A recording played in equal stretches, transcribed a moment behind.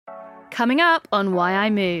Coming up on Why I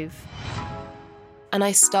Move. And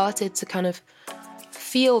I started to kind of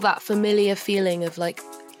feel that familiar feeling of like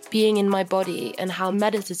being in my body and how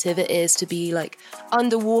meditative it is to be like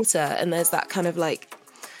underwater, and there's that kind of like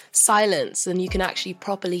silence and you can actually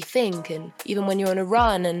properly think. And even when you're on a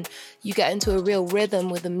run and you get into a real rhythm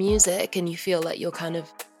with the music and you feel like you're kind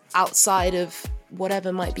of outside of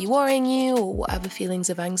whatever might be worrying you or whatever feelings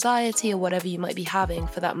of anxiety or whatever you might be having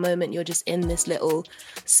for that moment, you're just in this little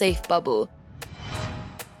safe bubble.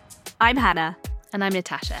 I'm Hannah. And I'm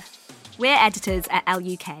Natasha. We're editors at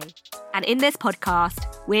LUK. And in this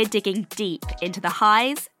podcast, we're digging deep into the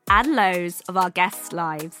highs and lows of our guests'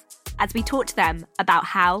 lives as we talk to them about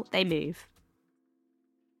how they move.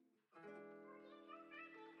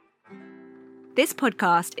 This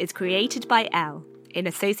podcast is created by Elle in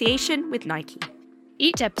association with Nike.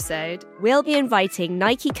 Each episode, we'll be inviting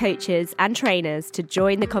Nike coaches and trainers to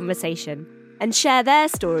join the conversation and share their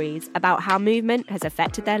stories about how movement has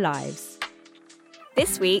affected their lives.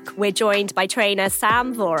 This week, we're joined by trainer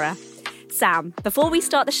Sam Vora. Sam, before we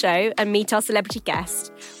start the show and meet our celebrity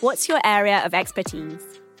guest, what's your area of expertise?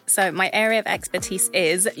 So my area of expertise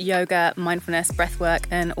is yoga, mindfulness, breathwork,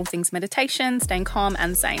 and all things meditation, staying calm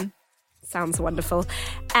and sane. Sounds wonderful.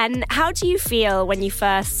 And how do you feel when you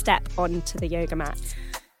first step onto the yoga mat?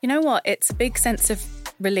 You know what? It's a big sense of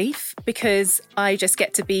relief because I just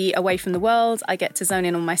get to be away from the world. I get to zone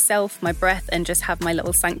in on myself, my breath, and just have my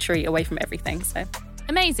little sanctuary away from everything. So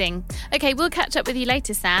amazing. Okay, we'll catch up with you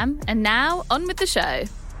later, Sam. And now, on with the show.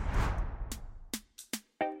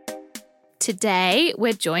 Today,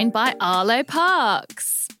 we're joined by Arlo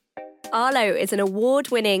Parks. Arlo is an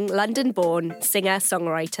award-winning London-born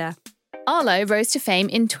singer-songwriter. Arlo rose to fame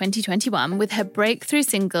in 2021 with her breakthrough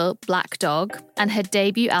single, Black Dog, and her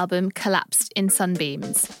debut album, Collapsed in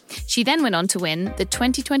Sunbeams. She then went on to win the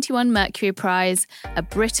 2021 Mercury Prize, a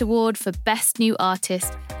Brit Award for Best New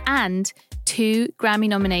Artist, and 2 Grammy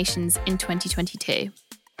nominations in 2022.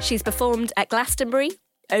 She's performed at Glastonbury,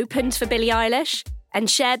 opened for Billie Eilish, and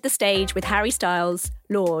shared the stage with Harry Styles,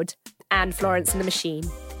 Lorde, and Florence and the Machine.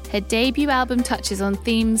 Her debut album touches on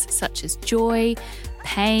themes such as joy,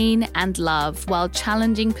 pain, and love, while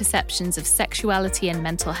challenging perceptions of sexuality and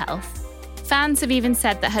mental health. Fans have even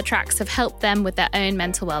said that her tracks have helped them with their own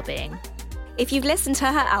mental well-being. If you've listened to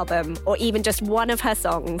her album, or even just one of her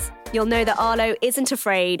songs, you'll know that Arlo isn't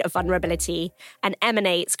afraid of vulnerability and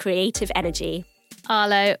emanates creative energy.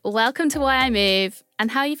 Arlo, welcome to Why I Move. And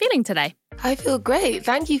how are you feeling today? I feel great.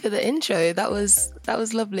 Thank you for the intro. That was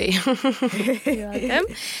lovely. You're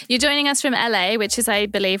welcome. You're joining us from LA, which is, I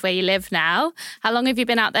believe, where you live now. How long have you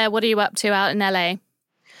been out there? What are you up to out in LA?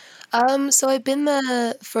 So I've been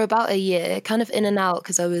there for about a year, kind of in and out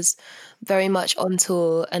because I was very much on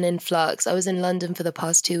tour and in flux. I was in London for the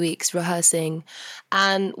past 2 weeks rehearsing.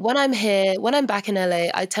 And when I'm back in LA,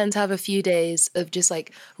 I tend to have a few days of just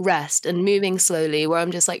like rest and moving slowly, where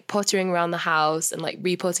I'm just like pottering around the house and like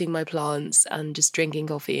repotting my plants and just drinking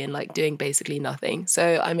coffee and like doing basically nothing.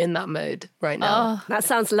 So I'm in that mode right now. Oh, that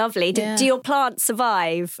sounds lovely. Do your plants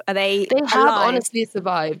survive? Are they have alive? honestly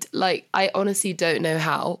survived. Like, I honestly don't know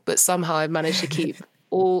how, but somehow I've managed to keep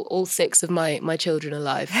all 6 of my children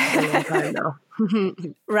alive for a long time now.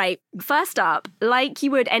 Right. First up, like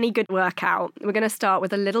you would any good workout, we're going to start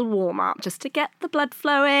with a little warm-up just to get the blood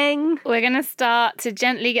flowing. We're going to start to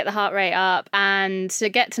gently get the heart rate up and to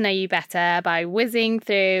get to know you better by whizzing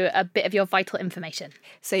through a bit of your vital information.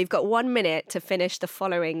 So you've got 1 minute to finish the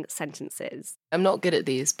following sentences. I'm not good at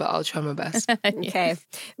these, but I'll try my best. Okay.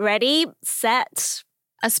 Ready, set.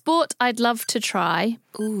 A sport I'd love to try.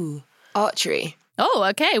 Ooh, archery. Oh,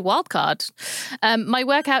 okay, wild card. My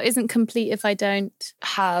workout isn't complete if I don't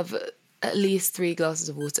have at least 3 glasses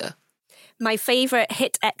of water. My favourite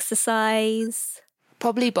HIIT exercise?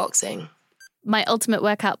 Probably boxing. My ultimate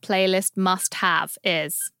workout playlist must-have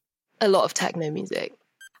is? A lot of techno music.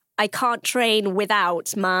 I can't train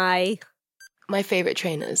without my favourite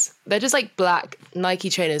trainers. They're just like black Nike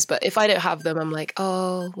trainers, but if I don't have them, I'm like,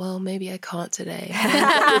 oh, well, maybe I can't today.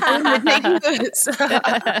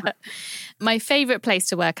 My favourite place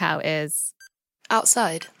to work out is?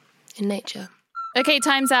 Outside, in nature. Okay,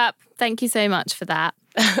 time's up. Thank you so much for that.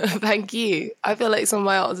 Thank you. I feel like some of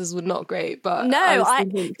my answers were not great, but no, I was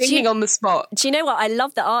thinking on the spot. Do you know what? I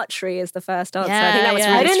love the archery as the first answer. Yeah, I think that was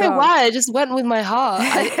really I don't strong. know why. I just went with my heart.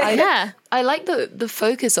 I like the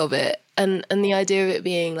focus of it and the idea of it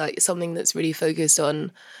being like something that's really focused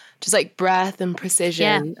on just like breath and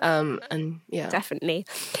precision. Definitely.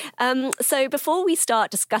 So before we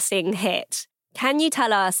start discussing HIIT, Can you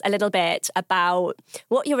tell us a little bit about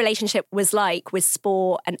what your relationship was like with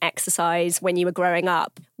sport and exercise when you were growing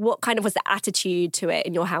up? What kind of was the attitude to it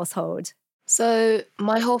in your household? So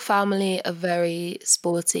my whole family are very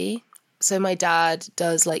sporty. So my dad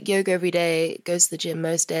does like yoga every day, goes to the gym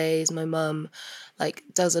most days. My mum like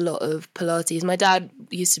does a lot of Pilates. My dad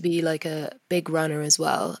used to be like a big runner as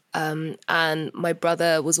well. And my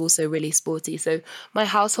brother was also really sporty. So my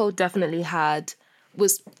household definitely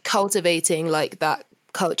was cultivating like that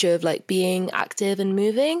culture of like being active and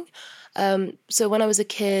moving. So when I was a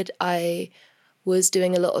kid, I was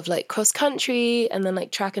doing a lot of like cross country and then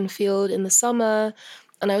like track and field in the summer.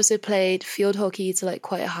 And I also played field hockey to like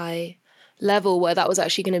quite a high level where that was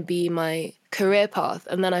actually going to be my career path.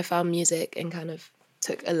 And then I found music and kind of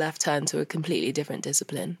took a left turn to a completely different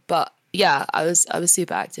discipline. But yeah, I was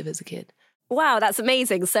super active as a kid. Wow, that's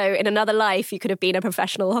amazing. So in another life, you could have been a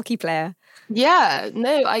professional hockey player. Yeah,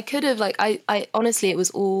 no, I could have like, I honestly, it was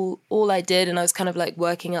all I did. And I was kind of like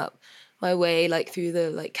working up my way like through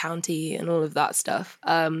the like county and all of that stuff.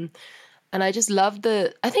 And I just loved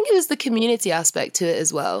I think it was the community aspect to it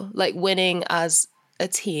as well. Like winning as a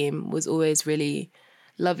team was always really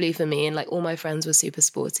lovely for me. And like all my friends were super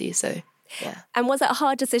sporty. So yeah. And was it a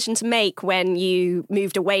hard decision to make when you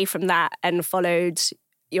moved away from that and followed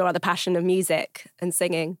your other passion of music and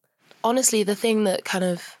singing? Honestly, the thing that kind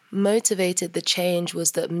of motivated the change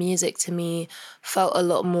was that music to me felt a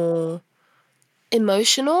lot more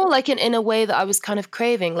emotional, like in a way that I was kind of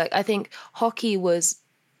craving. Like I think hockey was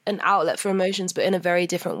an outlet for emotions, but in a very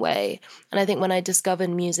different way. And I think when I discovered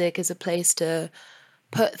music as a place to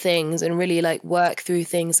put things and really like work through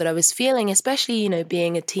things that I was feeling, especially, you know,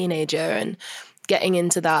 being a teenager and getting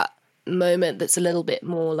into that moment that's a little bit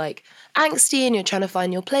more like angsty and you're trying to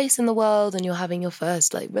find your place in the world and you're having your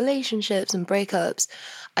first like relationships and breakups,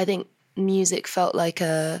 I think music felt like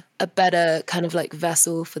a better kind of like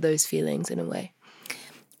vessel for those feelings in a way.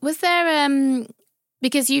 Was there,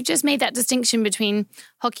 because you've just made that distinction between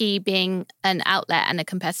hockey being an outlet and a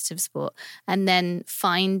competitive sport, and then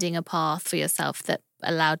finding a path for yourself that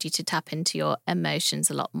allowed you to tap into your emotions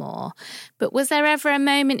a lot more. But was there ever a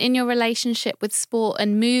moment in your relationship with sport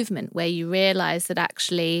and movement where you realised that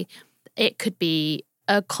actually it could be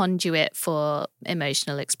a conduit for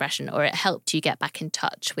emotional expression, or it helped you get back in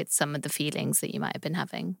touch with some of the feelings that you might have been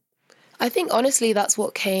having? I think honestly that's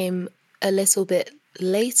what came a little bit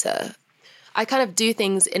later. I kind of do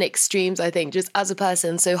things in extremes, I think, just as a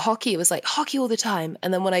person. So hockey, it was like hockey all the time.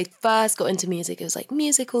 And then when I first got into music, it was like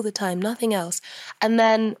music all the time, nothing else. And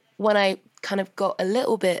then when I kind of got a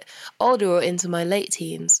little bit older or into my late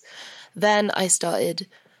teens, then I started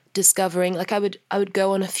discovering, like I would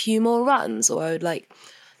go on a few more runs, or I would like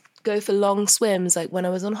go for long swims, like when I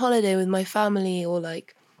was on holiday with my family or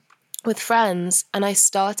like with friends. And I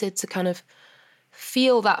started to kind of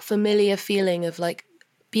feel that familiar feeling of like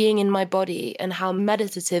being in my body and how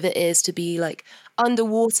meditative it is to be like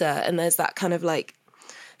underwater and there's that kind of like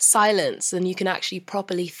silence and you can actually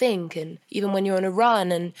properly think. And even when you're on a run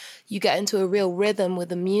and you get into a real rhythm with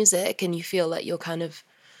the music and you feel like you're kind of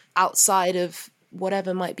outside of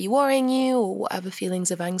whatever might be worrying you or whatever feelings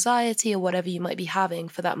of anxiety or whatever you might be having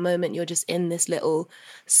for that moment, you're just in this little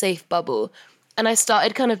safe bubble. And I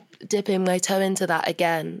started kind of dipping my toe into that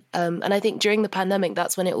again. And I think during the pandemic,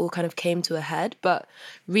 that's when it all kind of came to a head. But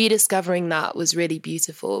rediscovering that was really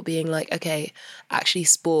beautiful, being like, okay, actually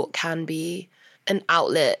sport can be an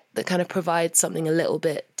outlet that kind of provides something a little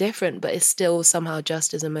bit different, but is still somehow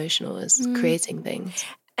just as emotional as creating things.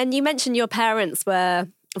 And you mentioned your parents were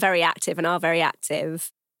very active and are very active.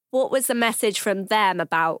 What was the message from them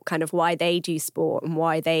about kind of why they do sport and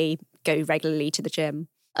why they go regularly to the gym?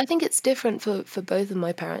 I think it's different for both of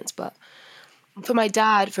my parents, but for my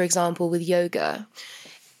dad, for example, with yoga,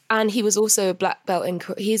 and he was also a black belt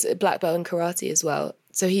he's a black belt in karate as well.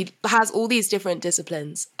 So he has all these different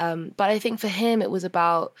disciplines. But I think for him, it was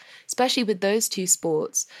about, especially with those two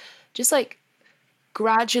sports, just like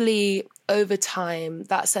gradually over time,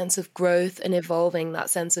 that sense of growth and evolving, that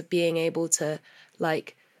sense of being able to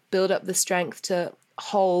like build up the strength to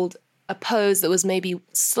hold a pose that was maybe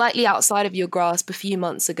slightly outside of your grasp a few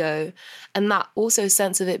months ago. And that also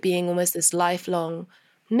sense of it being almost this lifelong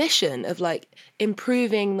mission of like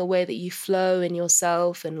improving the way that you flow in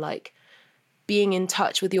yourself and like being in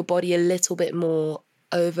touch with your body a little bit more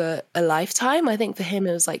over a lifetime. I think for him,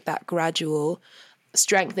 it was like that gradual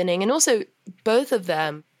strengthening. And also both of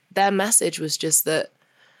them, their message was just that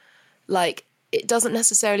like, it doesn't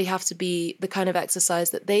necessarily have to be the kind of exercise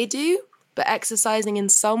that they do, but exercising in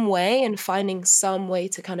some way and finding some way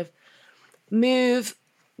to kind of move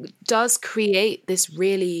does create this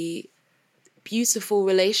really beautiful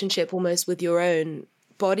relationship almost with your own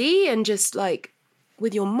body and just like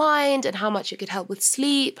with your mind, and how much it could help with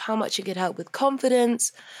sleep, how much it could help with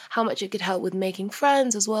confidence, how much it could help with making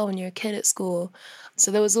friends as well when you're a kid at school. So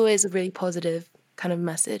there was always a really positive kind of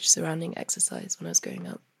message surrounding exercise when I was growing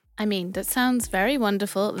up. I mean, that sounds very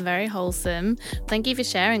wonderful, very wholesome. Thank you for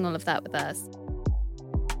sharing all of that with us.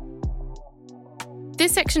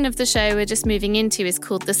 This section of the show we're just moving into is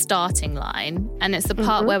called The Starting Line, and it's the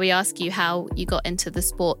part where we ask you how you got into the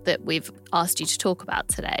sport that we've asked you to talk about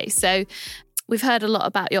today. So we've heard a lot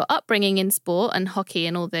about your upbringing in sport and hockey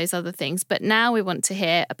and all those other things, but now we want to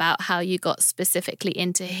hear about how you got specifically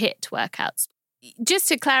into HIIT workouts. Just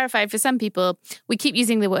to clarify, for some people, we keep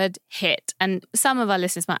using the word HIIT, and some of our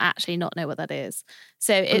listeners might actually not know what that is.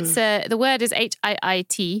 So it's the word is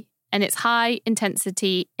HIIT, and it's high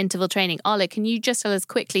intensity interval training. Arlo, can you just tell us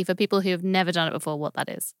quickly, for people who have never done it before, what that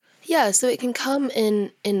is? Yeah, so it can come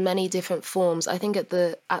in many different forms. I think at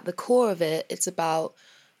the core of it, it's about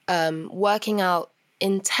working out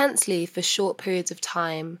intensely for short periods of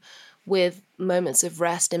time with moments of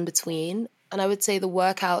rest in between. And I would say the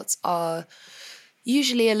workouts are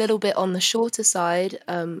usually a little bit on the shorter side.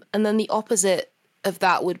 And then the opposite of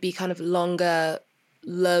that would be kind of longer,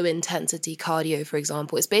 low intensity cardio, for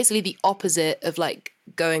example. It's basically the opposite of like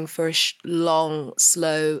going for a long,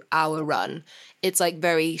 slow hour run. It's like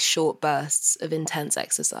very short bursts of intense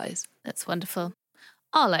exercise. That's wonderful.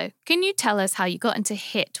 Arlo, can you tell us how you got into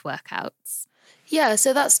HIIT workouts? Yeah,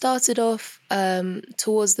 so that started off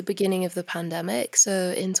towards the beginning of the pandemic.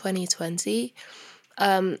 So in 2020,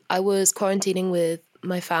 I was quarantining with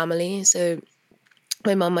my family. So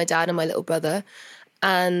my mum, my dad, and my little brother.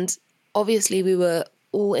 And obviously we were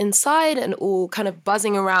all inside and all kind of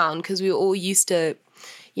buzzing around because we were all used to,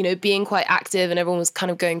 you know, being quite active and everyone was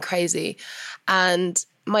kind of going crazy. And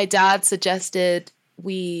my dad suggested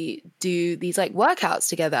we do these like workouts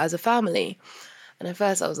together as a family. And at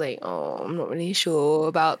first I was like, oh, I'm not really sure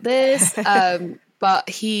about this. But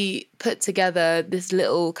he put together this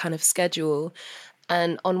little kind of schedule.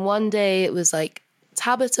 And on one day it was like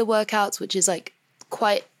Tabata workouts, which is like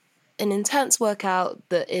quite an intense workout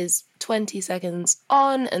that is 20 seconds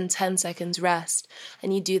on and 10 seconds rest.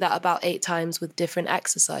 And you do that about 8 times with different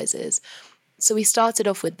exercises. So we started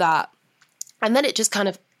off with that. And then it just kind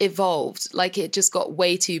of evolved. Like it just got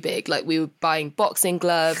way too big. Like we were buying boxing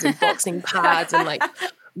gloves and boxing pads and like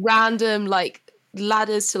random like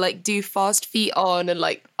ladders to like do fast feet on. And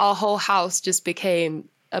like our whole house just became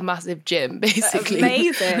a massive gym, basically.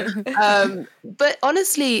 Amazing. But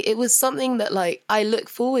honestly, it was something that like I look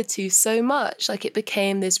forward to so much. Like it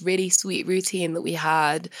became this really sweet routine that we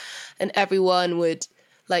had, and everyone would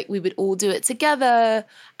like, we would all do it together,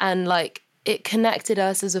 and like it connected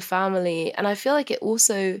us as a family. And I feel like it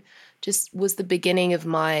also just was the beginning of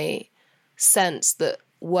my sense that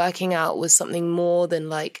working out was something more than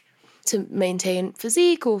like to maintain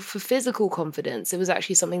physique or for physical confidence. It was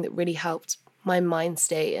actually something that really helped my mind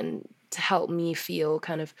state and to help me feel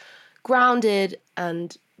kind of grounded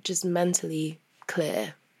and just mentally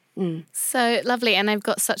clear. So lovely. And I've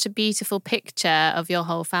got such a beautiful picture of your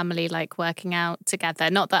whole family like working out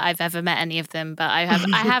together. Not that I've ever met any of them, but I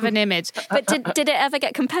have an image. But did it ever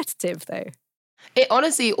get competitive though? It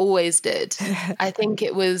honestly always did. I think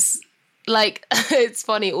it was like, it's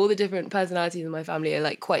funny, all the different personalities in my family are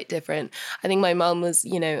like quite different. I think my mum was,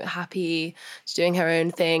 you know, happy doing her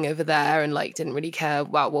own thing over there and like didn't really care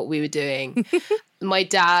about what we were doing. My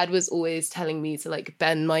dad was always telling me to like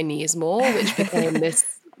bend my knees more, which became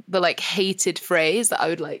the like hated phrase that I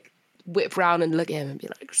would like whip round and look at him and be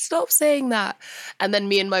like, stop saying that. And then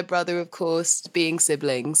me and my brother, of course, being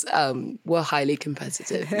siblings, were highly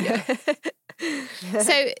competitive. Yeah.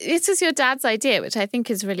 So this was your dad's idea, which I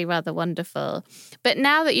think is really rather wonderful. But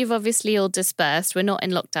now that you've obviously all dispersed, we're not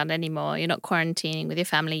in lockdown anymore, you're not quarantining with your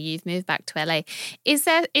family, you've moved back to LA. Is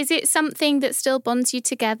it something that still bonds you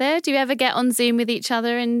together? Do you ever get on Zoom with each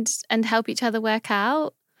other and help each other work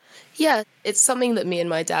out? Yeah, it's something that me and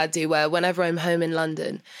my dad do where whenever I'm home in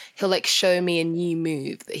London, he'll like show me a new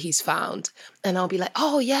move that he's found. And I'll be like,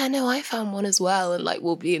 oh yeah, no, I found one as well. And like,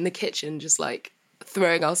 we'll be in the kitchen just like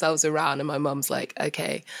throwing ourselves around. And my mum's like,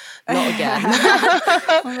 okay, not again.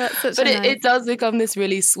 But it does become this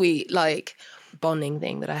really sweet like bonding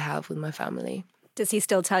thing that I have with my family. Does he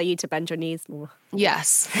still tell you to bend your knees more?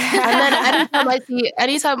 Yes. And then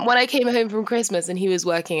anytime when I came home from Christmas and he was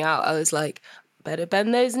working out, I was like, better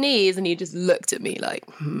bend those knees. And he just looked at me like,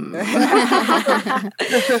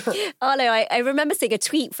 Arlo, I remember seeing a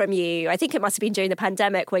tweet from you. I think it must have been during the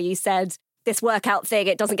pandemic where you said, this workout thing,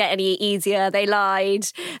 it doesn't get any easier, they lied.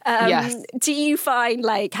 Yes. Do you find,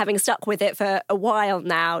 like, having stuck with it for a while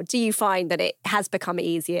now, do you find that it has become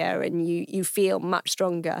easier and you feel much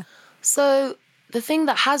stronger? So the thing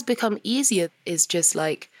that has become easier is just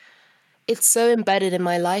like, it's so embedded in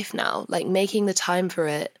my life now, like making the time for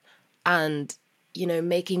it and, you know,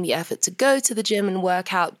 making the effort to go to the gym and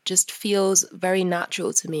work out just feels very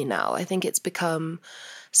natural to me now. I think it's become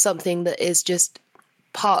something that is just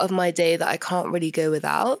part of my day that I can't really go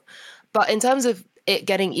without. But in terms of it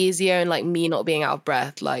getting easier and like me not being out of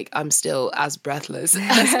breath, like I'm still as breathless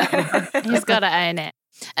as ever. He's got to own it.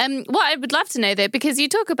 What I would love to know, though, because you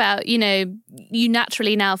talk about, you know, you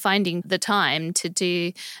naturally now finding the time to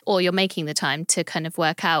do, or you're making the time to kind of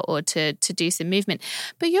work out or to do some movement,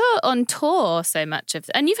 but you're on tour so much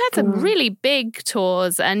and you've had some really big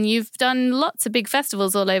tours and you've done lots of big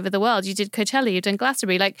festivals all over the world. You did Coachella, you've done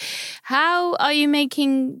Glastonbury. Like, how are you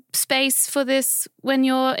making space for this when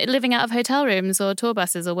you're living out of hotel rooms or tour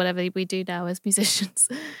buses or whatever we do now as musicians?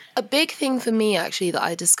 A big thing for me, actually, that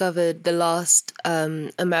I discovered the last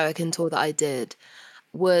American tour that I did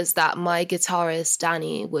was that my guitarist,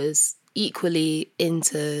 Danny, was equally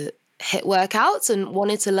into HIIT workouts and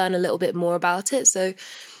wanted to learn a little bit more about it. So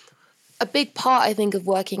a big part, I think, of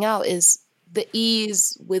working out is the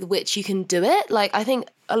ease with which you can do it. Like, I think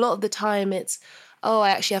a lot of the time it's, oh, I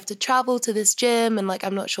actually have to travel to this gym and like,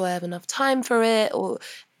 I'm not sure I have enough time for it. Or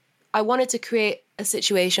I wanted to create a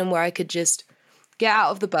situation where I could just get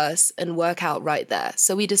out of the bus and work out right there.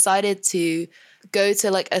 So we decided to go to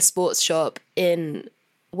like a sports shop in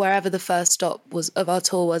wherever the first stop was of our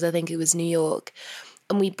tour was. I think it was New York.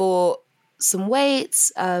 And we bought some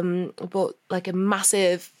weights, we bought like a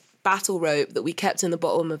massive battle rope that we kept in the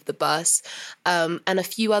bottom of the bus, and a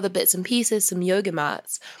few other bits and pieces, some yoga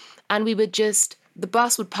mats. And we would just, the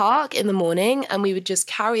bus would park in the morning and we would just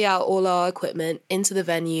carry out all our equipment into the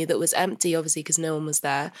venue that was empty, obviously, because no one was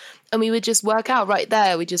there. And we would just work out right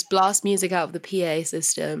there. We just blast music out of the PA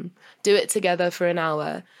system, do it together for an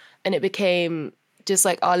hour. And it became just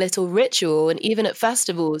like our little ritual. And even at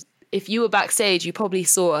festivals, if you were backstage, you probably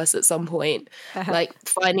saw us at some point, like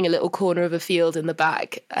finding a little corner of a field in the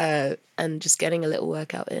back and just getting a little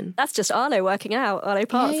workout in. That's just Arlo working out. Arlo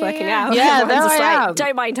Parks working out. Yeah, there just I am.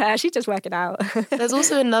 Don't mind her. She's just working out. There's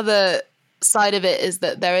also another side of it is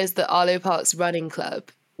that there is the Arlo Parks Running Club,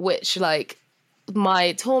 which like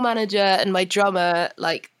my tour manager and my drummer,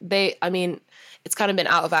 like it's kind of been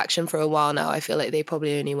out of action for a while now. I feel like they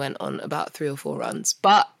probably only went on about 3 or 4 runs,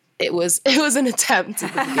 but it was an attempt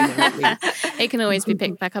at the beginning, at least. It can always be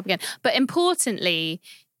picked back up again. But importantly,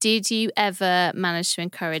 did you ever manage to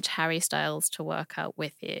encourage Harry Styles to work out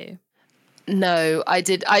with you? No, I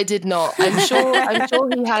did not. I'm sure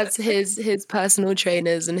he has his personal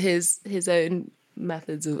trainers and his own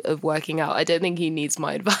methods of working out. I don't think he needs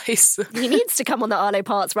my advice. He needs to come on the Arlo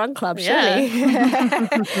Parts Run Club, surely. Yeah.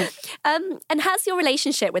 And has your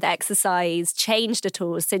relationship with exercise changed at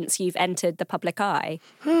all since you've entered the public eye?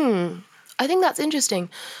 I think that's interesting.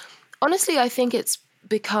 Honestly, I think it's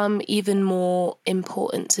become even more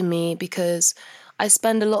important to me because I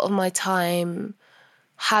spend a lot of my time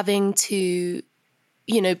having to,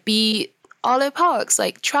 be Arlo Parks,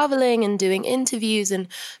 like traveling and doing interviews and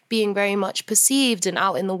being very much perceived and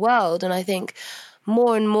out in the world. And I think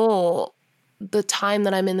more and more the time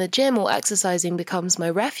that I'm in the gym or exercising becomes my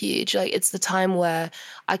refuge. Like it's the time where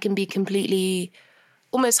I can be completely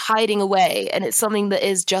almost hiding away and it's something that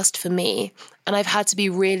is just for me. And I've had to be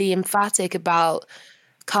really emphatic about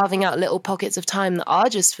carving out little pockets of time that are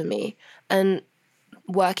just for me. And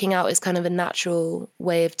working out is kind of a natural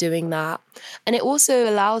way of doing that. And it also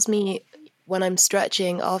allows me, when I'm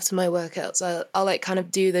stretching after my workouts, I'll like kind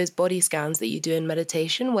of do those body scans that you do in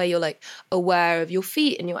meditation where you're like aware of your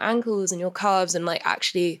feet and your ankles and your calves and like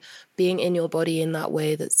actually being in your body in that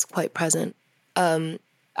way that's quite present.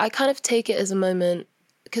 I kind of take it as a moment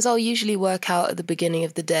because I'll usually work out at the beginning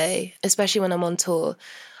of the day, especially when I'm on tour.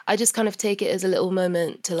 I just kind of take it as a little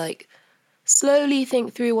moment to like slowly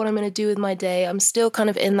think through what I'm going to do with my day. I'm still kind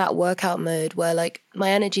of in that workout mode where like my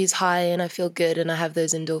energy is high and I feel good and I have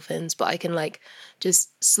those endorphins, but I can like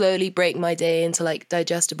just slowly break my day into like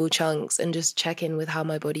digestible chunks and just check in with how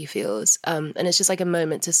my body feels. And it's just like a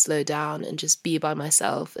moment to slow down and just be by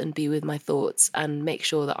myself and be with my thoughts and make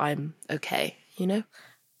sure that I'm okay,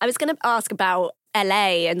 I was going to ask about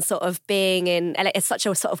LA and sort of being in LA. It's such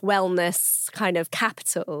a sort of wellness kind of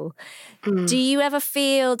capital. Did you ever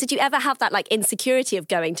have that like insecurity of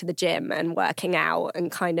going to the gym and working out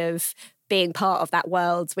and kind of being part of that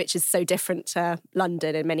world, which is so different to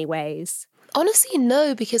London in many ways? Honestly,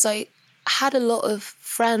 no, because I had a lot of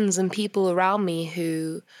friends and people around me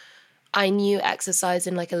who I knew exercise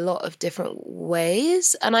in like a lot of different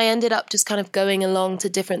ways. And I ended up just kind of going along to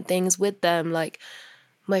different things with them. Like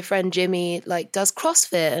my friend Jimmy like does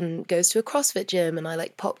CrossFit and goes to a CrossFit gym, and I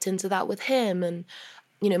like popped into that with him. And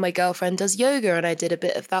you know, my girlfriend does yoga and I did a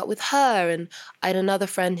bit of that with her. And I had another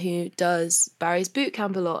friend who does Barry's boot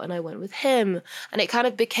camp a lot and I went with him. And it kind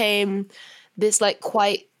of became this like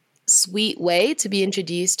quite sweet way to be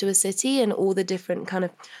introduced to a city and all the different kind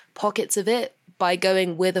of pockets of it by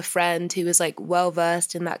going with a friend who was like well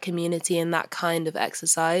versed in that community and that kind of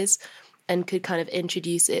exercise and could kind of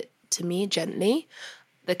introduce it to me gently.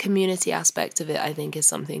 The community aspect of it, I think, is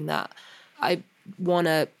something that I want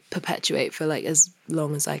to perpetuate for like as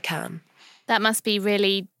long as I can. That must be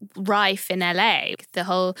really rife in LA. The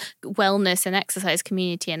whole wellness and exercise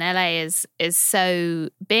community in LA is so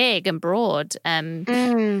big and broad,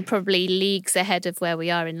 probably leagues ahead of where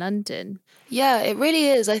we are in London. Yeah, it really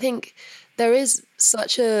is. I think there is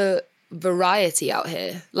such a variety out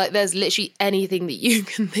here. Like there's literally anything that you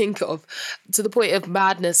can think of, to the point of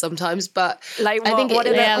madness sometimes. But like what, I think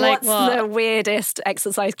what's what? the weirdest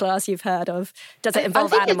exercise class you've heard of? Does it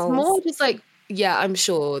involve I think animals? It's more just like, yeah, I'm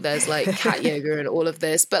sure there's like cat yoga and all of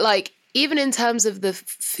this, but like even in terms of the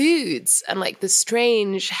foods and like the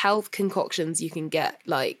strange health concoctions you can get,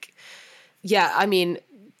 like, yeah, I mean,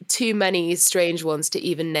 too many strange ones to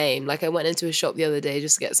even name. Like I went into a shop the other day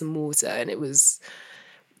just to get some water, and it was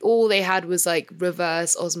all they had was like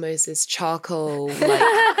reverse osmosis charcoal, like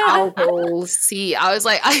alcohol. I was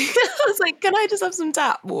like, can I just have some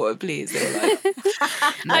tap water, please? They were like,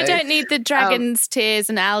 no. I don't need the dragon's tears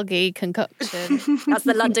and algae concoction. That's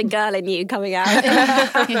the London girl in you coming out.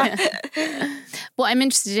 Yeah. What I'm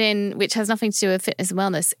interested in, which has nothing to do with fitness and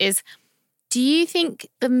wellness, is do you think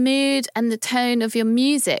the mood and the tone of your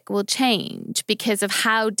music will change because of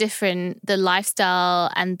how different the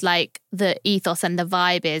lifestyle and like the ethos and the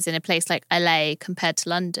vibe is in a place like LA compared to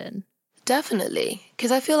London? Definitely.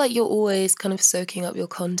 Because I feel like you're always kind of soaking up your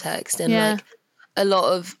context, and like a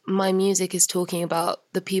lot of my music is talking about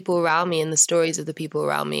the people around me and the stories of the people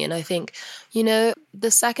around me. And I think, you know,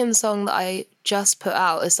 the second song that I just put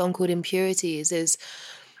out, a song called Impurities, is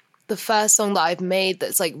the first song that I've made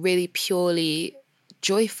that's like really purely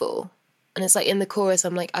joyful. And it's like in the chorus,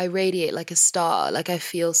 I'm like, I radiate like a star. Like I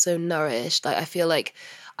feel so nourished. Like I feel like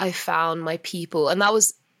I found my people. And that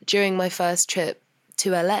was during my first trip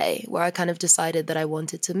to LA, where I kind of decided that I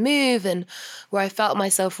wanted to move, and where I felt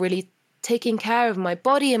myself really taking care of my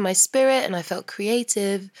body and my spirit, and I felt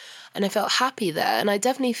creative and I felt happy there. And I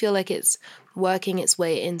definitely feel like it's working its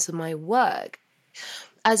way into my work.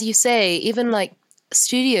 As you say, even like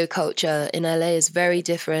studio culture in LA is very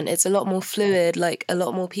different. It's a lot more fluid, like a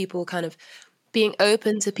lot more people kind of being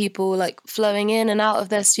open to people like flowing in and out of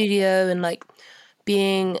their studio, and like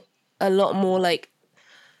being a lot more like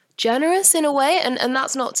generous in a way. And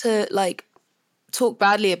that's not to like talk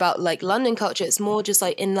badly about like London culture. It's more just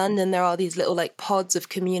like in London there are these little like pods of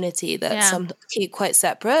community that some keep quite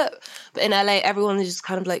separate, but in LA everyone is just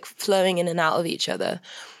kind of like flowing in and out of each other,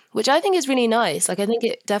 which I think is really nice. Like I think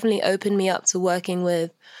it definitely opened me up to working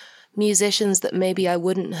with musicians that maybe I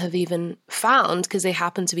wouldn't have even found because they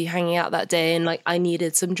happened to be hanging out that day, and like I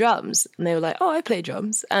needed some drums and they were like, oh, I play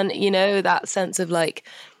drums. And you know, that sense of like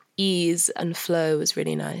ease and flow was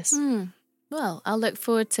really nice. Well, I'll look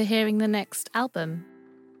forward to hearing the next album.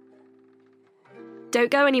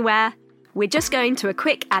 Don't go anywhere. We're just going to a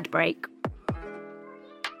quick ad break.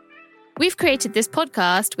 We've created this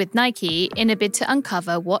podcast with Nike in a bid to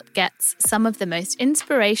uncover what gets some of the most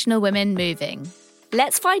inspirational women moving.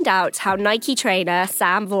 Let's find out how Nike trainer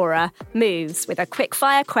Sam Vora moves with a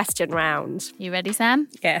quickfire question round. You ready, Sam?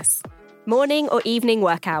 Yes. Morning or evening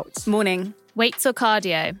workout? Morning. Weights or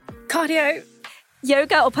cardio? Cardio.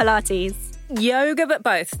 Yoga or Pilates? Yoga, but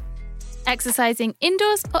both. Exercising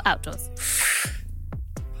indoors or outdoors?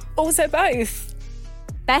 Also both.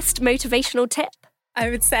 Best motivational tip? I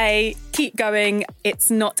would say keep going.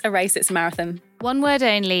 It's not a race, it's a marathon. One word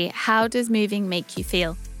only. How does moving make you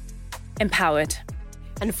feel? Empowered.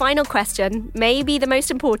 And final question, maybe the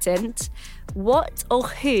most important. What or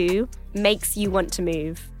who makes you want to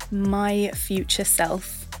move? My future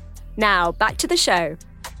self. Now, back to the show.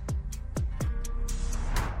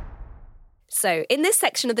 So, in this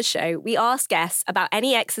section of the show, we ask guests about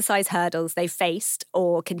any exercise hurdles they've faced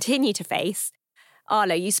or continue to face.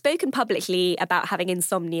 Arlo, you've spoken publicly about having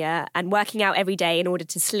insomnia and working out every day in order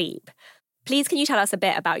to sleep. Please, can you tell us a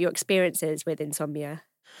bit about your experiences with insomnia?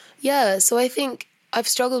 Yeah, so I think I've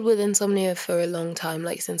struggled with insomnia for a long time,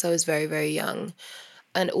 like since I was very, very young.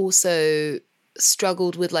 And also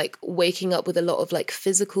struggled with like waking up with a lot of like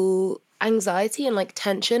physical anxiety and like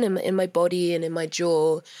tension in my body and in my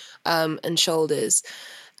jaw and shoulders.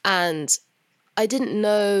 And I didn't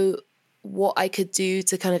know what I could do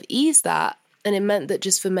to kind of ease that. And it meant that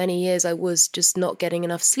just for many years, I was just not getting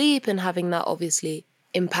enough sleep, and having that obviously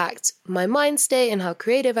impact my mind state and how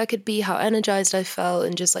creative I could be, how energized I felt,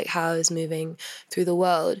 and just like how I was moving through the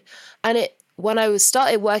world. And when I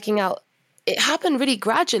started working out, it happened really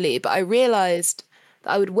gradually, but I realized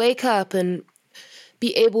that I would wake up and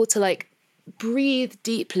be able to like breathe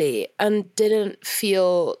deeply and didn't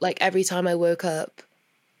feel like every time I woke up,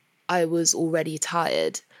 I was already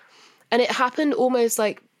tired. And it happened almost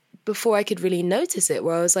like before I could really notice it,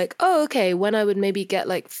 where I was like, oh, okay, when I would maybe get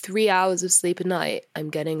like 3 hours of sleep a night,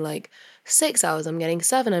 I'm getting like 6 hours, I'm getting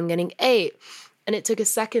 7, I'm getting 8. And it took a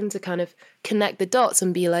second to kind of connect the dots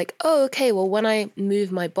and be like, oh, okay, well, when I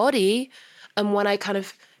move my body and when I kind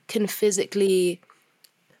of can physically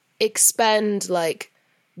expend like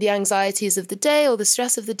the anxieties of the day or the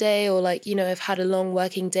stress of the day, or like, you know, I've had a long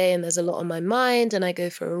working day and there's a lot on my mind, and I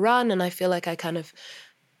go for a run and I feel like I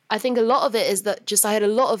think a lot of it is that just I had a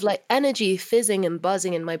lot of like energy fizzing and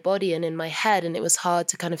buzzing in my body and in my head, and it was hard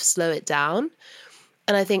to kind of slow it down.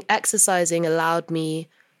 And I think exercising allowed me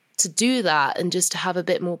to do that and just to have a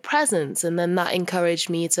bit more presence. And then that encouraged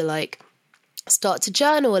me to like start to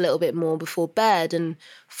journal a little bit more before bed and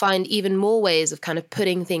find even more ways of kind of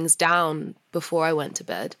putting things down before I went to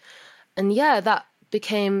bed. And yeah, that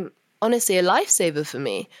became honestly a lifesaver for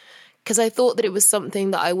me, because I thought that it was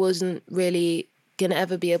something that I wasn't really going to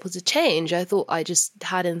ever be able to change. I thought I just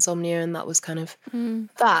had insomnia and that was kind of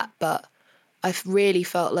that. But I've really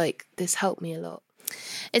felt like this helped me a lot.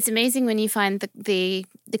 It's amazing when you find the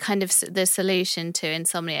kind of the solution to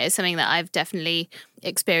insomnia. It's something that I've definitely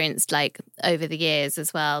experienced like over the years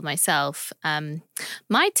as well myself.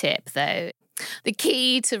 My tip though, the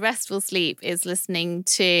key to restful sleep is listening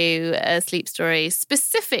to a sleep story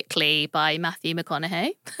specifically by Matthew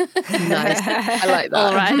McConaughey. Nice. I like that.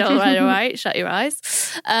 All right. Shut your eyes.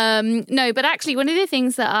 No, but actually one of the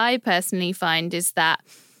things that I personally find is that,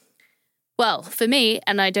 well, for me,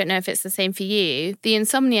 and I don't know if it's the same for you, the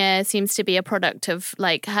insomnia seems to be a product of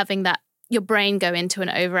like having that your brain go into an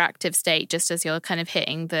overactive state just as you're kind of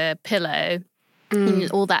hitting the pillow.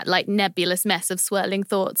 And all that like nebulous mess of swirling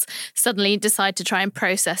thoughts suddenly decide to try and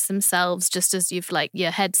process themselves just as you've like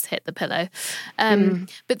your head's hit the pillow.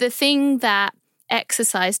 But the thing that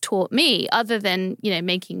exercise taught me, other than, you know,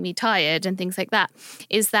 making me tired and things like that,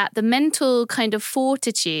 is that the mental kind of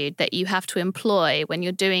fortitude that you have to employ when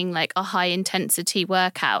you're doing like a high intensity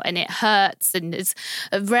workout and it hurts and there's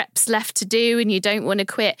reps left to do and you don't want to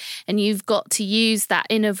quit, and you've got to use that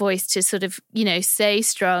inner voice to sort of, you know, stay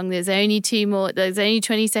strong. There's only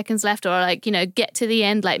 20 seconds left, or like, you know, get to the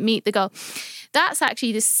end, like meet the goal. That's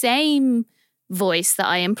actually the same voice that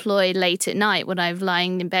I employ late at night when I'm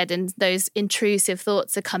lying in bed and those intrusive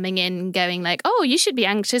thoughts are coming in and going like, oh, you should be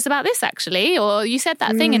anxious about this actually, or you said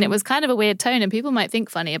that thing and it was kind of a weird tone and people might think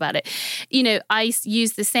funny about it. You know, I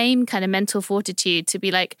use the same kind of mental fortitude to be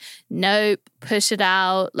like, nope, push it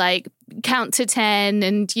out, like count to 10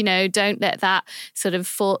 and, you know, don't let that sort of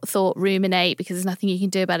thought ruminate because there's nothing you can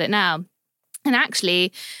do about it now. And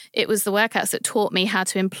actually, it was the workouts that taught me how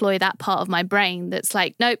to employ that part of my brain that's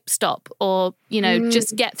like, nope, stop. Or, you know,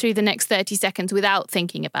 just get through the next 30 seconds without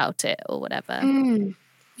thinking about it or whatever.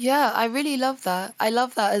 Yeah, I really love that. I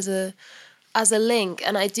love that as a link.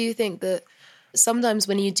 And I do think that sometimes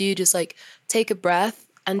when you do just like take a breath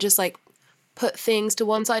and just like put things to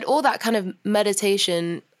one side, or that kind of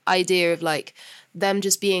meditation idea of like them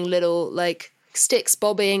just being little like sticks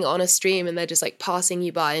bobbing on a stream and they're just like passing you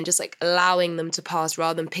by and just like allowing them to pass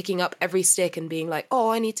rather than picking up every stick and being like, oh,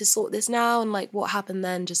 I need to sort this now and like what happened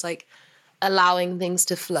then, just like allowing things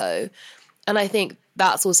to flow. And I think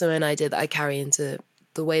that's also an idea that I carry into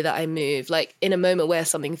the way that I move, like in a moment where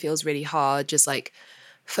something feels really hard, just like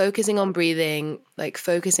focusing on breathing, like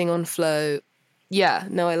focusing on flow. Yeah,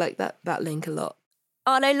 no, I like that link a lot.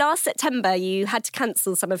 Arlo, last September, you had to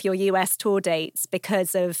cancel some of your US tour dates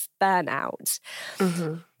because of burnout.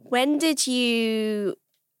 When did you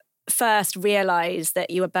first realise that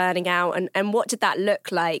you were burning out and what did that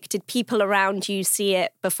look like? Did people around you see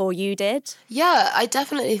it before you did? Yeah, I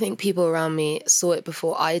definitely think people around me saw it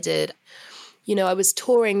before I did. You know, I was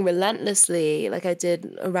touring relentlessly, like I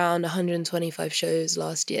did around 125 shows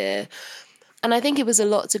last year. And I think it was a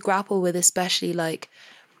lot to grapple with, especially like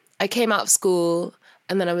I came out of school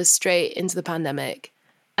and then I was straight into the pandemic.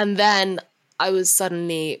 And then I was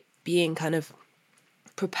suddenly being kind of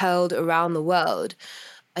propelled around the world.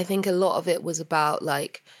 I think a lot of it was about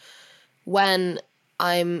like when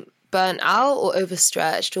I'm burnt out or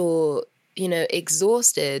overstretched or, you know,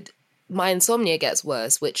 exhausted, my insomnia gets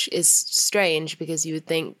worse, which is strange because you would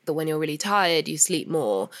think that when you're really tired, you sleep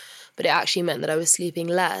more. But it actually meant that I was sleeping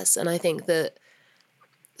less. And I think that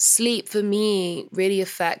sleep for me really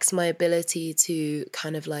affects my ability to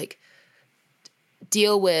kind of like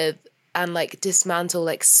deal with and like dismantle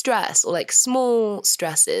like stress, or like small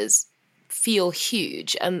stresses feel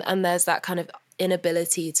huge. And there's that kind of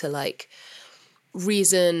inability to like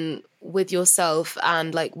reason with yourself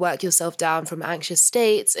and like work yourself down from anxious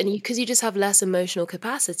states, and because you just have less emotional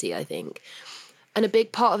capacity, I think. And a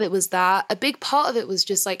big part of it was that. A big part of it was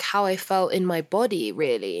just like how I felt in my body,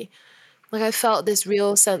 really. Like I felt this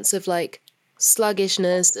real sense of like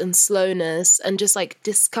sluggishness and slowness and just like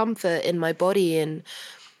discomfort in my body, and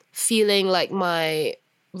feeling like my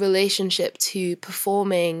relationship to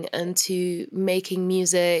performing and to making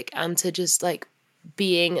music and to just like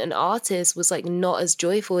being an artist was like not as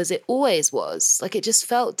joyful as it always was. Like it just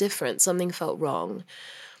felt different. Something felt wrong.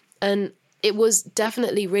 And it was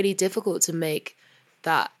definitely really difficult to make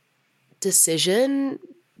that decision,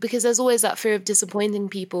 because there's always that fear of disappointing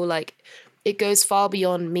people. Like it goes far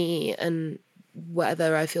beyond me and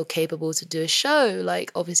whether I feel capable to do a show.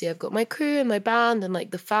 Like obviously I've got my crew and my band and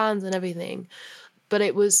like the fans and everything. But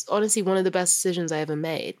it was honestly one of the best decisions I ever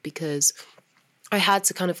made, because I had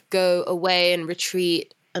to kind of go away and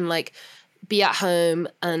retreat and like be at home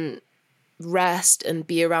and rest and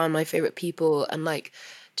be around my favorite people and like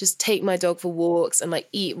just take my dog for walks and like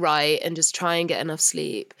eat right and just try and get enough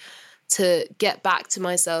sleep to get back to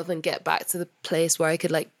myself and get back to the place where I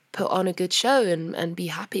could like put on a good show and be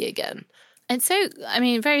happy again. And so, I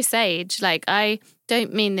mean, very sage. Like, I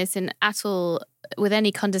don't mean this in at all with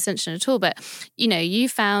any condescension at all, but, you know, you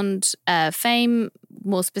found fame,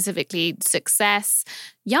 more specifically success,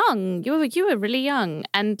 young. You were really young.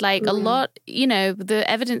 And like a lot, you know, the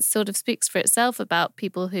evidence sort of speaks for itself about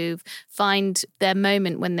people who find their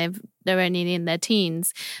moment when they're only in their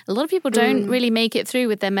teens. A lot of people don't really make it through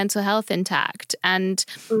with their mental health intact. And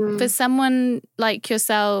for someone like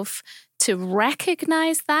yourself to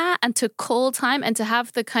recognize that and to call time and to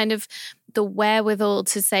have the kind of the wherewithal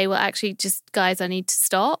to say, well, actually, just guys, I need to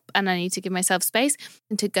stop and I need to give myself space,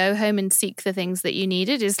 and to go home and seek the things that you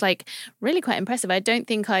needed is like really quite impressive. I don't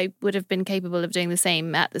think I would have been capable of doing the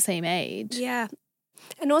same at the same age. Yeah.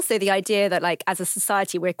 And also the idea that like as a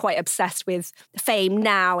society, we're quite obsessed with fame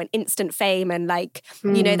now and instant fame and like,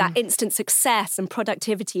 you know, that instant success and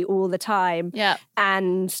productivity all the time. Yeah.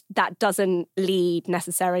 And that doesn't lead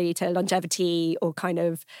necessarily to longevity or kind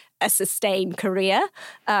of a sustained career.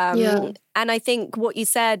 And I think what you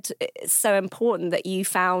said is so important, that you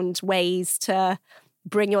found ways to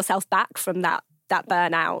bring yourself back from that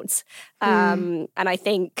burnout. And I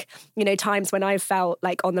think, you know, times when I've felt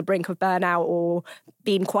like on the brink of burnout or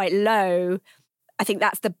been quite low, I think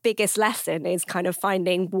that's the biggest lesson, is kind of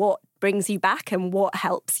finding what brings you back and what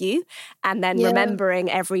helps you, and then remembering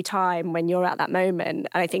every time when you're at that moment.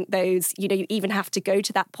 And I think those, you know, you even have to go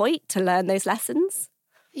to that point to learn those lessons.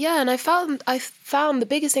 Yeah, and I found the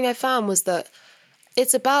biggest thing I found was that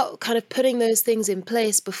it's about kind of putting those things in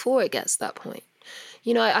place before it gets to that point.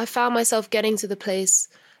 You know, I found myself getting to the place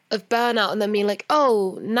of burnout and then being like,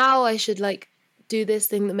 oh, now I should like do this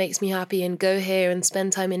thing that makes me happy and go here and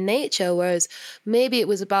spend time in nature. Whereas maybe it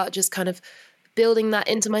was about just kind of building that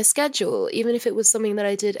into my schedule, even if it was something that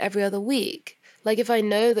I did every other week. Like if I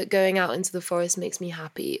know that going out into the forest makes me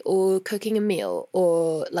happy, or cooking a meal,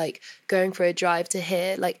 or like going for a drive to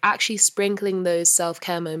here, like actually sprinkling those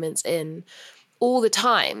self-care moments in all the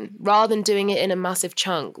time, rather than doing it in a massive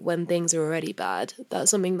chunk when things are already bad. That's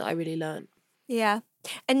something that I really learned. Yeah.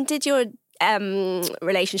 And did your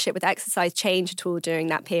relationship with exercise change at all during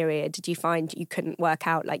that period? Did you find you couldn't work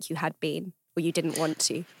out like you had been, or you didn't want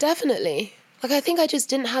to? Definitely. Like I think I just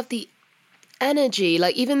didn't have the energy.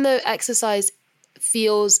 Like even though exercise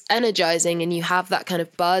feels energizing and you have that kind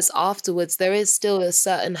of buzz afterwards, there is still a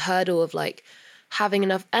certain hurdle of like having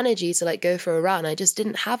enough energy to like go for a run. I just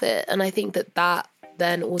didn't have it. And I think that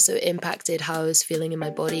then also impacted how I was feeling in my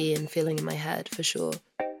body and feeling in my head, for sure.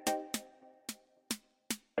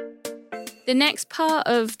 The next part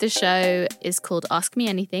of the show is called Ask Me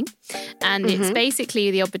Anything. And it's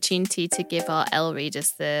basically the opportunity to give our L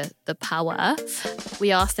readers the power.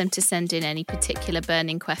 We ask them to send in any particular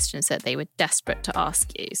burning questions that they were desperate to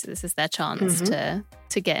ask you. So this is their chance to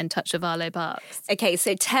get in touch with Arlo Parks. Okay,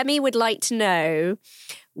 so Temi would like to know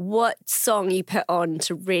what song you put on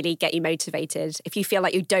to really get you motivated if you feel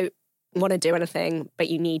like you don't want to do anything, but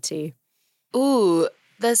you need to. Ooh,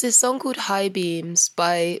 there's this song called High Beams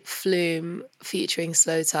by Flume featuring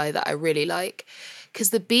Slow Tie that I really like,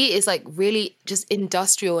 because the beat is like really just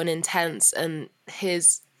industrial and intense, and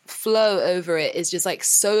his flow over it is just like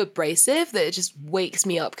so abrasive that it just wakes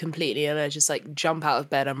me up completely, and I just like jump out of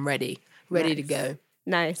bed. I'm ready to go.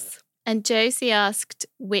 Nice. And Josie asked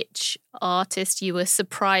which artist you were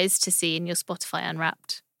surprised to see in your Spotify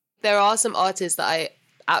Unwrapped. There are some artists that I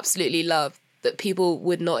absolutely love that people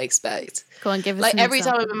would not expect. Go on, give us like an every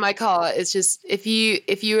example. time I'm in my car, it's just if you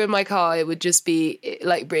were in my car, it would just be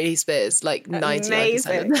like Britney Spears, like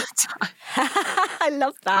 99% of the time. I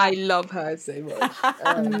love that. I love her so much.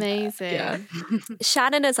 Amazing. Yeah.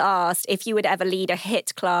 Shannon has asked if you would ever lead a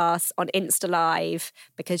hit class on Insta Live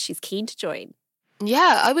because she's keen to join.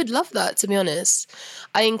 Yeah, I would love that, to be honest.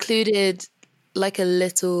 I included like a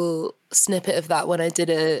little snippet of that when I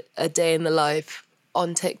did a day in the life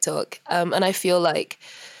on TikTok. And I feel like,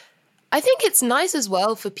 I think it's nice as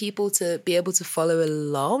well for people to be able to follow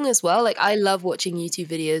along as well. Like I love watching YouTube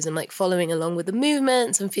videos and like following along with the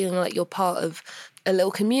movements and feeling like you're part of a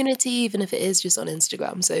little community, even if it is just on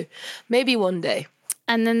Instagram. So maybe one day.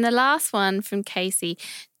 And then the last one from Casey.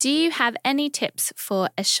 Do you have any tips for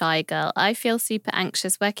a shy girl? I feel super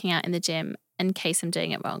anxious working out in the gym in case I'm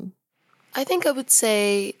doing it wrong. I think I would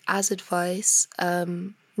say, as advice,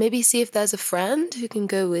 maybe see if there's a friend who can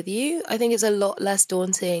go with you. I think it's a lot less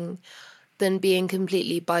daunting than being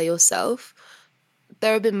completely by yourself.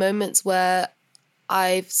 There have been moments where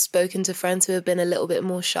I've spoken to friends who have been a little bit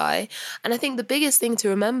more shy. And I think the biggest thing to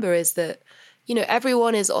remember is that, you know,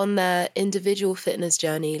 everyone is on their individual fitness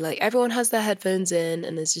journey. Like everyone has their headphones in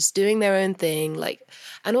and is just doing their own thing. Like,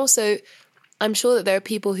 and also I'm sure that there are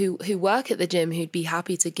people who work at the gym who'd be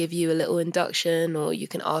happy to give you a little induction, or you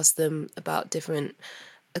can ask them about different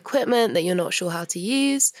equipment that you're not sure how to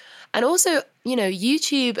use. And also, you know,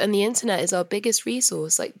 YouTube and the internet is our biggest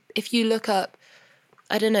resource. Like if you look up,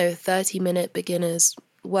 I don't know, 30-minute beginners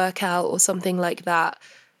workout or something like that,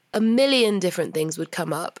 a million different things would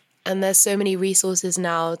come up. And there's so many resources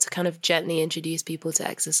now to kind of gently introduce people to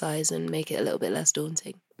exercise and make it a little bit less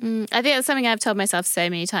daunting. I think that's something I've told myself so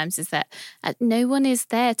many times, is that no one is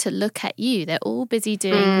there to look at you. They're all busy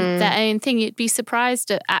doing their own thing. You'd be surprised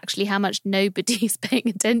at actually how much nobody's paying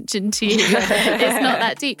attention to you. It's not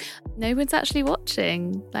that deep. No one's actually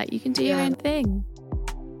watching. Like, you can do your own thing.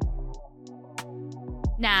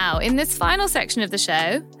 Now, in this final section of the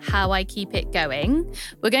show, How I Keep It Going,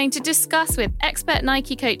 we're going to discuss with expert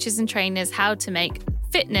Nike coaches and trainers how to make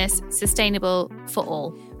fitness sustainable for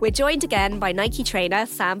all. We're joined again by Nike trainer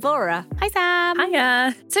Sam Vora. Hi, Sam.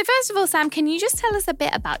 Hiya. So first of all, Sam, can you just tell us a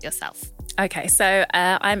bit about yourself? Okay, so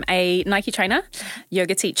I'm a Nike trainer,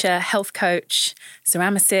 yoga teacher, health coach,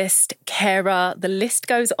 ceramicist, carer. The list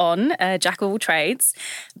goes on, jack of all trades.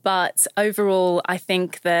 But overall, I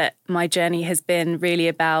think that my journey has been really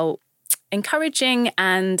about encouraging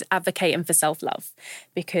and advocating for self-love,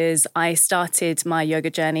 because I started my yoga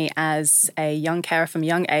journey as a young carer from a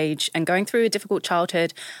young age, and going through a difficult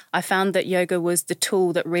childhood, I found that yoga was the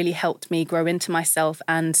tool that really helped me grow into myself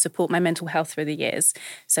and support my mental health through the years.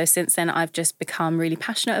 So since then, I've just become really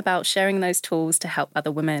passionate about sharing those tools to help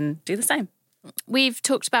other women do the same. We've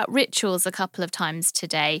talked about rituals a couple of times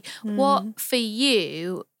today. What, for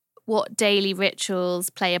you, what daily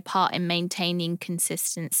rituals play a part in maintaining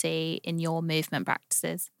consistency in your movement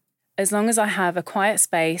practices? As long as I have a quiet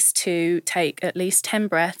space to take at least 10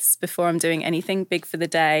 breaths before I'm doing anything big for the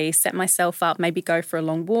day, set myself up, maybe go for a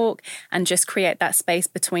long walk, and just create that space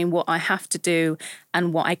between what I have to do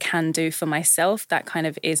and what I can do for myself, that kind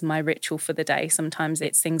of is my ritual for the day. Sometimes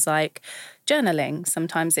it's things like journaling.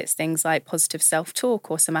 Sometimes it's things like positive self-talk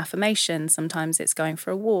or some affirmations. Sometimes it's going for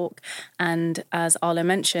a walk. And as Arlo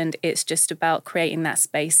mentioned, it's just about creating that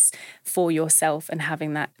space for yourself and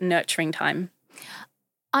having that nurturing time.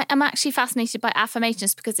 I'm actually fascinated by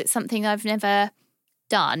affirmations because it's something I've never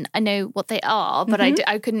done. I know what they are, but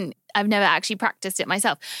I've never actually practiced it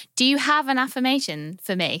myself. Do you have an affirmation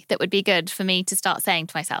for me that would be good for me to start saying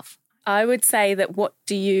to myself? I would say that what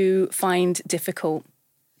do you find difficult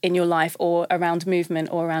in your life or around movement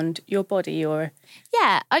or around your body? Or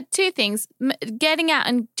Yeah, two things. Getting out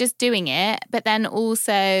and just doing it, but then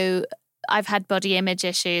also I've had body image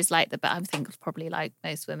issues but I think it's probably like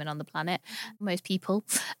most women on the planet, most people.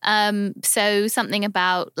 So something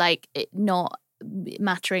about like it not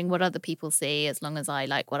mattering what other people see as long as I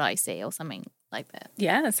like what I see, or something like that.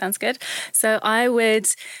 Yeah, that sounds good. So I would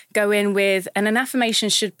go in with, and an affirmation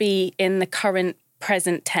should be in the current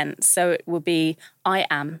present tense. So it will be I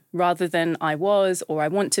am, rather than I was or I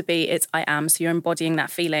want to be. It's I am. So you're embodying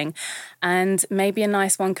that feeling. And maybe a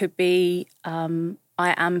nice one could be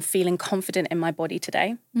I am feeling confident in my body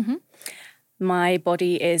today. Mm-hmm. My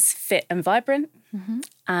body is fit and vibrant. Mm-hmm.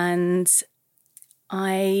 And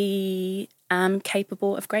I am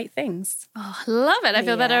capable of great things. Oh, love it. I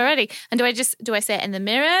feel better already. And do I say it in the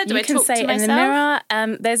mirror? Do I talk to myself? You can say it in the mirror.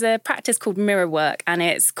 There's a practice called mirror work, and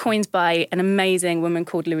it's coined by an amazing woman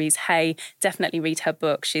called Louise Hay. Definitely read her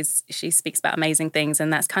book. She speaks about amazing things,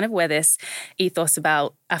 and that's kind of where this ethos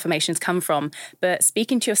about affirmations come from. But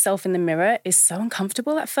speaking to yourself in the mirror is so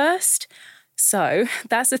uncomfortable at first. So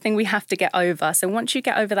that's the thing we have to get over. So once you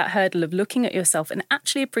get over that hurdle of looking at yourself and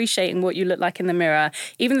actually appreciating what you look like in the mirror,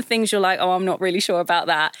 even the things you're like, oh, I'm not really sure about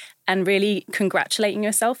that, and really congratulating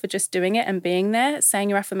yourself for just doing it and being there, saying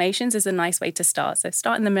your affirmations is a nice way to start. So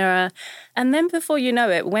start in the mirror. And then before you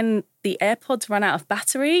know it, when the AirPods run out of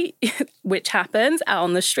battery, which happens out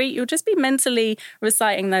on the street, you'll just be mentally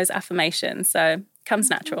reciting those affirmations. So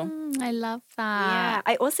comes natural. I love that. Yeah,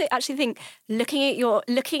 I also actually think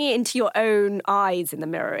looking into your own eyes in the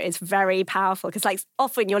mirror is very powerful, because like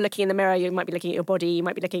often you're looking in the mirror, you might be looking at your body, you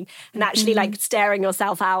might be looking and actually like staring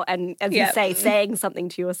yourself out, and as you say, saying something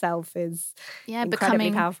to yourself is incredibly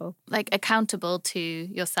becoming powerful. Like accountable to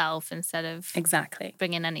yourself instead of exactly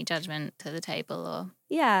bringing any judgment to the table or.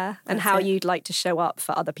 Yeah, and how you'd like to show up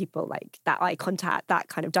for other people, like that eye contact, that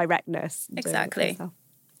kind of directness. Exactly.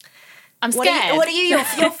 I'm scared. What are you?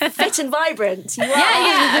 You're fit and vibrant. You are.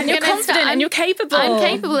 Yeah. And you're confident and you're capable. I'm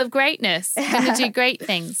capable of greatness. I'm going to do great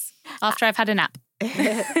things after I've had a nap.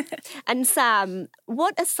 And Sam,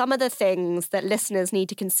 what are some of the things that listeners need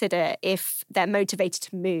to consider if they're motivated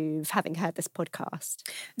to move, having heard this podcast?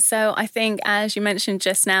 So I think, as you mentioned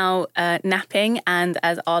just now, napping, and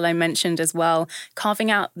as Arlo mentioned as well,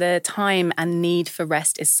 carving out the time and need for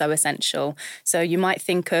rest is so essential. So you might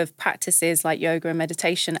think of practices like yoga and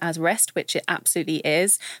meditation as rest, which it absolutely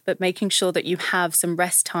is, but making sure that you have some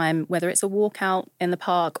rest time, whether it's a walk out in the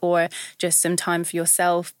park or just some time for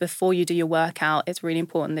yourself before you do your workout. It's really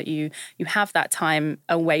important that you have that time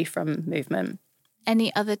away from movement.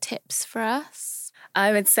 Any other tips for us?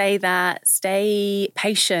 I would say that stay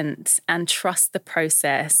patient and trust the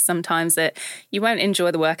process. Sometimes that you won't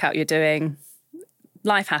enjoy the workout you're doing.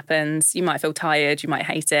 Life happens. You might feel tired. You might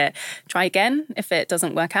hate it. Try again. If it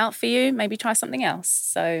doesn't work out for you, maybe try something else.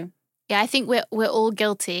 So yeah, I think we're all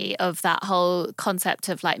guilty of that whole concept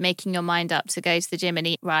of like making your mind up to go to the gym and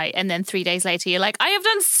eat right. And then 3 days later, you're like, I have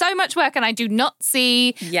done so much work and I do not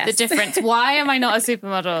see the difference. Why am I not a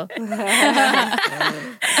supermodel?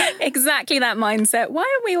 Exactly that mindset. Why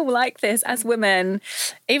are we all like this as women?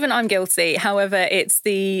 Even I'm guilty. However, it's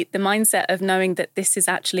the mindset of knowing that this is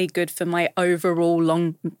actually good for my overall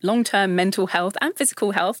long-term mental health and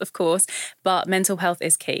physical health, of course. But mental health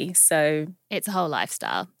is key. So it's a whole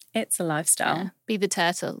lifestyle. It's a lifestyle. Yeah. Be the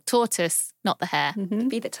tortoise, not the hare. Mm-hmm.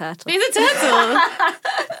 Be the turtle. Be the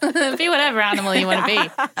turtle. Be whatever animal you want to be.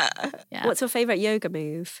 Yeah. What's your favourite yoga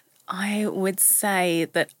move? I would say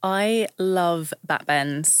that I love back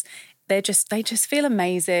bends. They just feel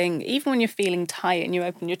amazing. Even when you're feeling tight and you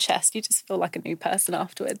open your chest, you just feel like a new person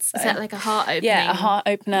afterwards. So. Is that like a heart opening? Yeah, a heart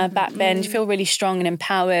opener, back bend. You feel really strong and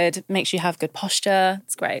empowered. Makes you have good posture.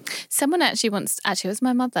 It's great. Someone it was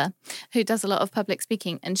my mother, who does a lot of public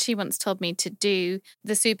speaking, and she once told me to do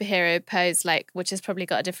the superhero pose, which has probably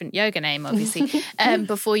got a different yoga name, obviously,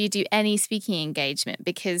 before you do any speaking engagement,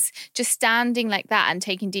 because just standing like that and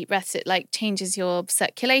taking deep breaths, it changes your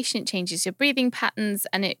circulation, it changes your breathing patterns,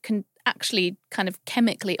 and it can actually kind of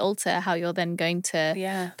chemically alter how you're then going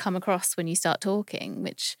to come across when you start talking,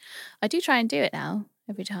 which I do try and do it now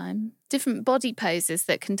every time. Different body poses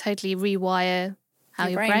that can totally rewire how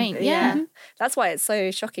your brain. Yeah. That's why it's so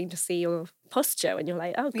shocking to see your posture when you're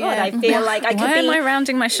like, oh God, I feel like I could Why am I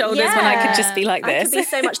rounding my shoulders when I could just be like this? I could be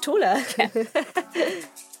so much taller.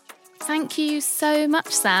 Thank you so much,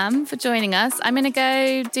 Sam, for joining us. I'm going to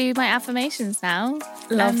go do my affirmations now.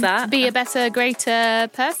 Love that. Be a better, greater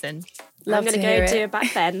person. I'm going to go do a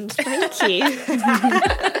back bend. Thank you.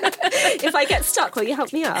 If I get stuck, will you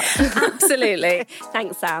help me up? Absolutely.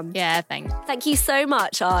 Thanks, Sam. Yeah, thanks. Thank you so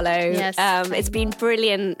much, Arlo. Yes. It's been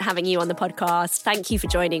brilliant having you on the podcast. Thank you for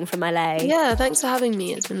joining from LA. Yeah, thanks for having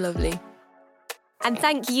me. It's been lovely. And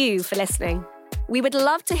thank you for listening. We would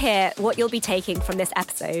love to hear what you'll be taking from this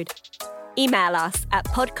episode. Email us at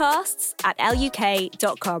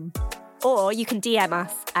podcasts@luk.com, or you can DM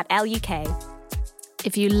us at LUK.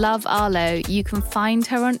 If you love Arlo, you can find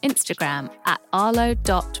her on Instagram at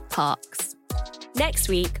arlo.parks. Next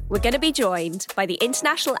week, we're going to be joined by the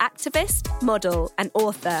international activist, model and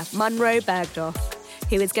author Munro Bergdorf,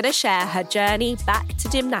 who is going to share her journey back to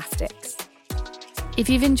gymnastics. If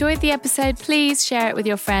you've enjoyed the episode, please share it with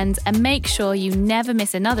your friends and make sure you never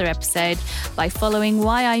miss another episode by following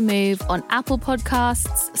Why I Move on Apple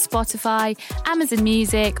Podcasts, Spotify, Amazon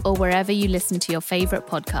Music, or wherever you listen to your favourite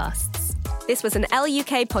podcasts. This was an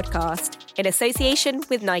LUK podcast in association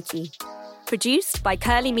with Nike. Produced by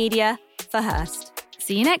Curly Media for Hearst.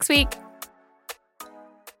 See you next week.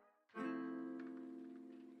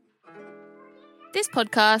 This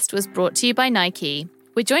podcast was brought to you by Nike.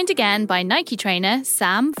 We're joined again by Nike trainer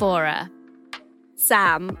Sam Vora.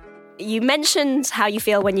 Sam, you mentioned how you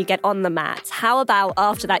feel when you get on the mat. How about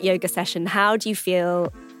after that yoga session? How do you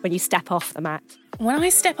feel when you step off the mat? When I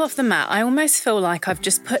step off the mat, I almost feel like I've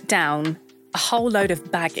just put down a whole load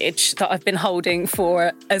of baggage that I've been holding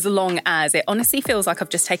for as long as. It honestly feels like I've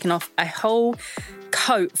just taken off a whole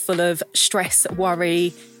coat full of stress,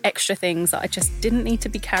 worry, extra things that I just didn't need to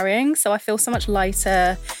be carrying. So I feel so much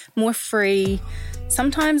lighter, more free.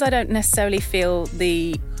 Sometimes I don't necessarily feel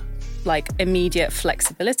the immediate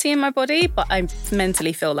flexibility in my body, but I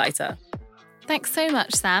mentally feel lighter. Thanks so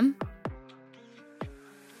much, Sam.